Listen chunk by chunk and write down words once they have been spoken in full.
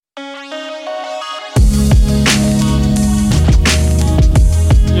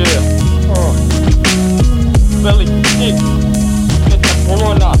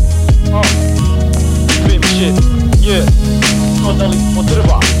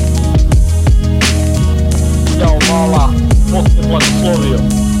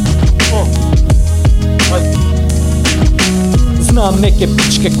neke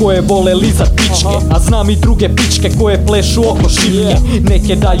pičke koje vole lizat pičke, a znam i druge pičke koje plešu oko šipke.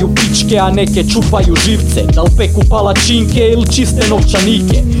 Neke daju pičke, a neke čupaju živce, dal peku palačinke ili čiste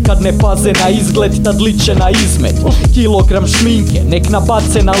novčanike. Kad ne paze na izgled, tad liče na izmet. Kilogram šminke, nek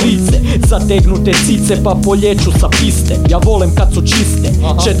nabace na lice, zategnute cice pa polječu sa piste. Ja volem kad su čiste,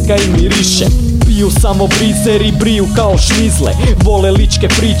 četka i miriše. Piju samo brizer i briju kao šmizle. Vole ličke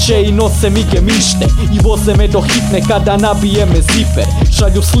priče i nose mige mište. I voze me do hitne kada nabije me ziper.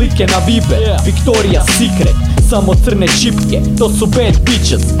 Šalju slike na Viber, Victoria's Secret. Samo crne čipke, to su bad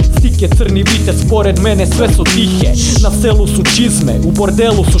bitches. Stike crni vitez, pored mene sve su tihe. Na selu su čizme, u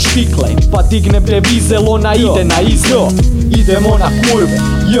bordelu su štikle. Pa dignem devize, ona ide na izlo. Idemo na kurve,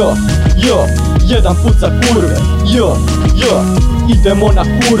 jo, jo. Jedan put za kurve, jo, jo. Idemo na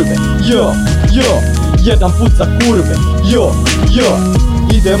kurve, jo, jo. Jedan put za kurve, jo, jo.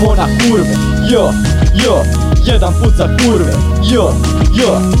 Idemo na kurve, jo, jo. Jedan put za kurve, jo,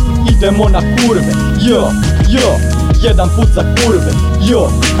 jo. Idemo na kurve, jo, jo. Jedan put za kurve, jo,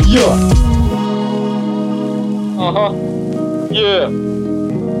 jo. Aha, yeah.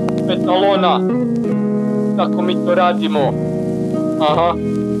 Peta Kolona. Kako mi to radimo. Aha.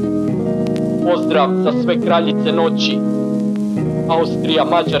 Pozdrav za sve kraljice noći. Austrija,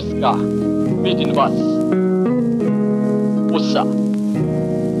 Mađarska. Vidim vas. Pusa.